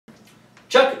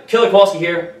Chuck Killer Kowalski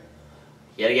here,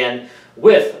 yet again,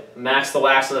 with Max the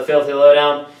Wax of the Filthy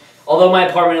Lowdown. Although my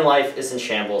apartment in life is in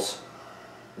shambles,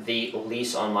 the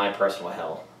lease on my personal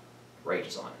hell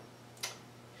rages on.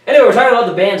 Anyway, we're talking about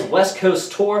the band's West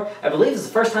Coast tour. I believe this is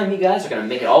the first time you guys are going to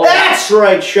make it all the way out. That's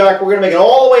right, Chuck. We're going to make it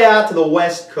all the way out to the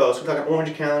West Coast. We're talking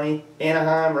Orange County,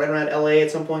 Anaheim, right around LA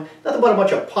at some point. Nothing but a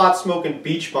bunch of pot-smoking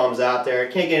beach bums out there.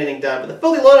 Can't get anything done. But the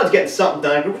Filthy Lowdown's getting something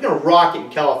done. We're going to rock it in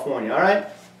California, all right?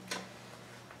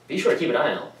 Be sure to keep an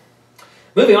eye out.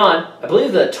 Moving on, I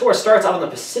believe the tour starts out in the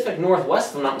Pacific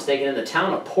Northwest, if I'm not mistaken, in the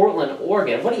town of Portland,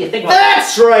 Oregon. What do you think about that?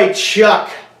 That's right, Chuck.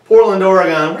 Portland,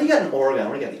 Oregon. What do you got in Oregon?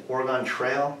 What do you got? The Oregon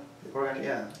Trail? The Oregon,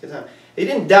 yeah, good time. They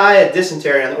didn't die of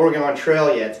dysentery on the Oregon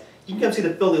Trail yet. You can come see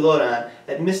the Filthy Lowdown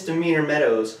at Misdemeanor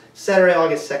Meadows, Saturday,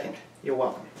 August 2nd. You're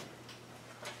welcome.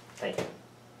 Thank you.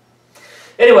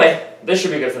 Anyway, this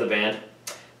should be good for the band.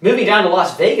 Moving down to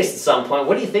Las Vegas at some point,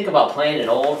 what do you think about playing in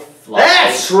old Las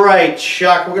Vegas? That's right,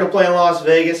 Chuck. We're going to play in Las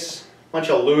Vegas. Bunch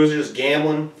of losers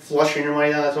gambling, flushing your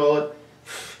money down the toilet.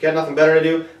 Got nothing better to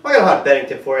do? I got a hot betting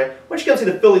tip for you. Why don't you come see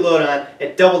the Philly Lowdown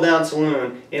at Double Down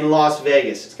Saloon in Las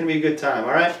Vegas. It's going to be a good time,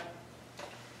 alright?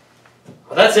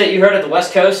 Well, that's it. You heard it. The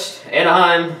West Coast,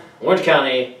 Anaheim, Orange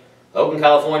County, Oakland,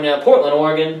 California, Portland,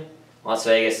 Oregon, Las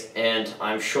Vegas, and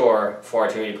I'm sure far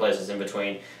too many places in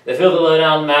between. The Philly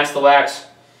Lowdown, Max the Wax.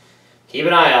 Keep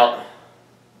an eye out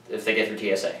if they get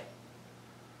through TSA.